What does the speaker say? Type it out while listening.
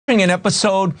an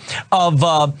episode of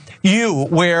You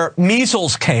where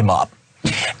measles came up.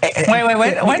 Wait.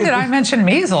 When did I mention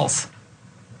measles?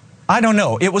 I don't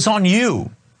know. It was on You.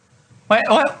 Wait,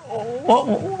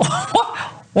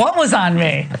 what was on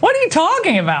me? What are you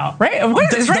talking about? Right?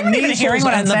 Is Raymond even hearing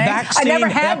what I'm saying? I never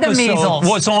had the measles.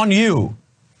 Was on You.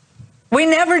 We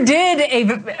never did a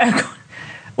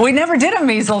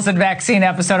measles and vaccine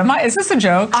episode. Is this a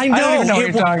joke? I know. I don't even know what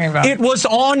you're talking about. It was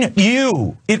on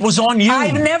You. It was on You.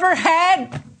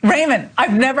 Raymond,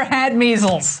 I've never had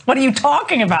measles. What are you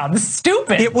talking about? This is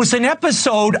stupid. It was an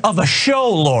episode of a show,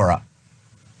 Laura.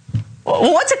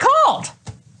 What's it called?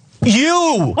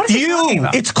 You. What is he talking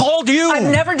about? It's called You.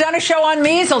 I've never done a show on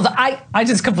measles. I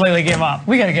just completely give up.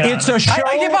 We got to get out of it. It's a show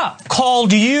I give up.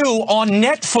 called You on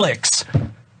Netflix.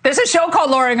 There's a show called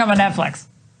Laura Ingraham on Netflix.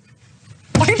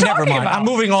 What are you talking Never mind. about? I'm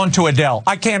moving on to Adele.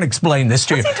 I can't explain this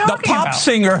to you. The pop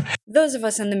singer. Those of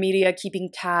us in the media keeping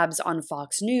tabs on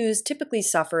Fox News typically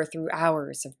suffer through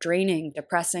hours of draining,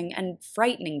 depressing, and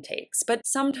frightening takes, but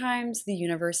sometimes the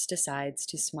universe decides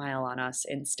to smile on us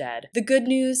instead. The good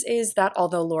news is that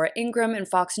although Laura Ingraham and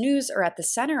Fox News are at the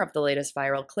center of the latest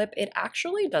viral clip, it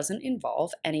actually doesn't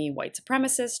involve any white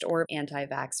supremacist or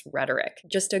anti-vax rhetoric.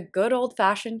 Just a good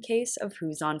old-fashioned case of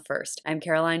who's on first. I'm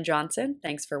Caroline Johnson.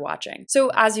 Thanks for watching.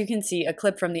 So as you can see, a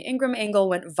clip from the Ingraham angle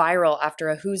went viral after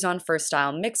a Who's on First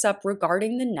style mix-up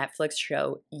regarding the Netflix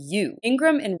show You.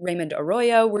 Ingraham and Raymond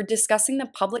Arroyo were discussing the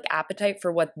public appetite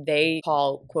for what they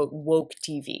call, quote, woke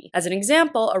TV. As an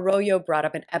example, Arroyo brought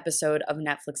up an episode of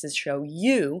Netflix's show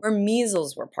You, where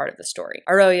measles were part of the story.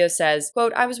 Arroyo says,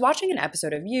 quote, I was watching an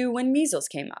episode of You when measles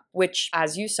came up, which,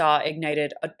 as you saw,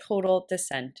 ignited a total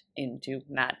descent into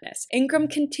madness. Ingraham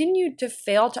continued to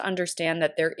fail to understand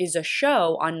that there is a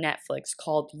show on Netflix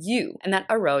called You, and that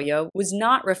Arroyo was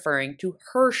not referring to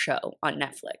her show on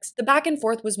Netflix. The back and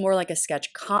forth was more like a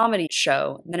sketch comedy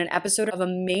show than an episode of a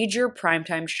major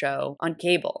primetime show on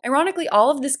cable. Ironically,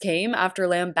 all of this came after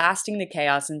lambasting the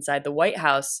chaos inside the White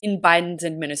House in Biden's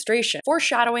administration,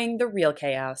 foreshadowing the real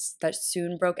chaos that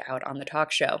soon broke out on the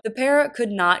talk show. The pair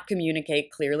could not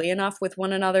communicate clearly enough with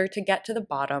one another to get to the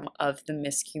bottom of the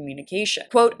miscommunication.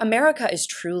 Quote, America is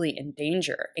truly in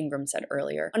danger, Ingraham said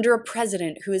earlier, under a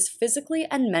president who is physically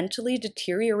and mentally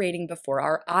deteriorating before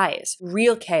our eyes.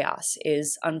 Real chaos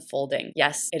is unfolding.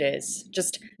 Yes, it is.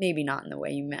 Just maybe not in the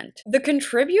way you meant. The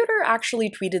contributor actually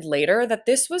tweeted later that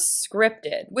this was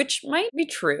scripted, which might be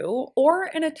true, or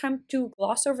an attempt to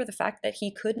gloss over the fact that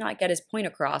he could not get his point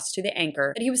across to the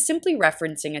anchor that he was simply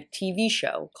referencing a TV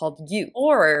show called You.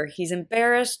 Or he's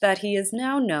embarrassed that he is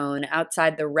now known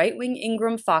outside the right-wing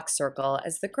Ingraham Fox circle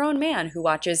as the grown man who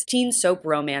watches teen soap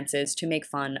romances to make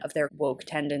fun of their woke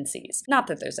tendencies. Not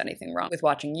that there's anything wrong with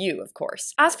watching You, of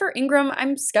course. As for Ingraham,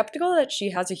 I'm skeptical that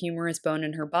she has a humorous bone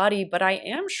in her body, but I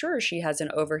am sure she has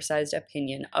an oversized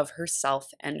opinion of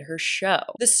herself and her show.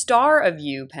 The star of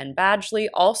You, Penn Badgley,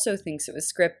 also thinks it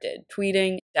was scripted,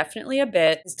 tweeting, definitely a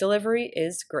bit. His delivery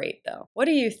is great, though. What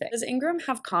do you think? Does Ingraham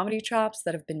have comedy chops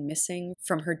that have been missing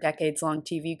from her decades-long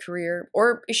TV career?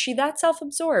 Or is she that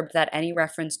self-absorbed that any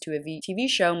reference to a TV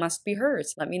show must be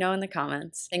hers? Let me know in the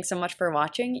comments. Thanks so much for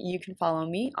watching. You can follow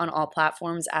me on all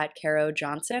platforms at Caro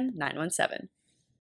Johnson 917.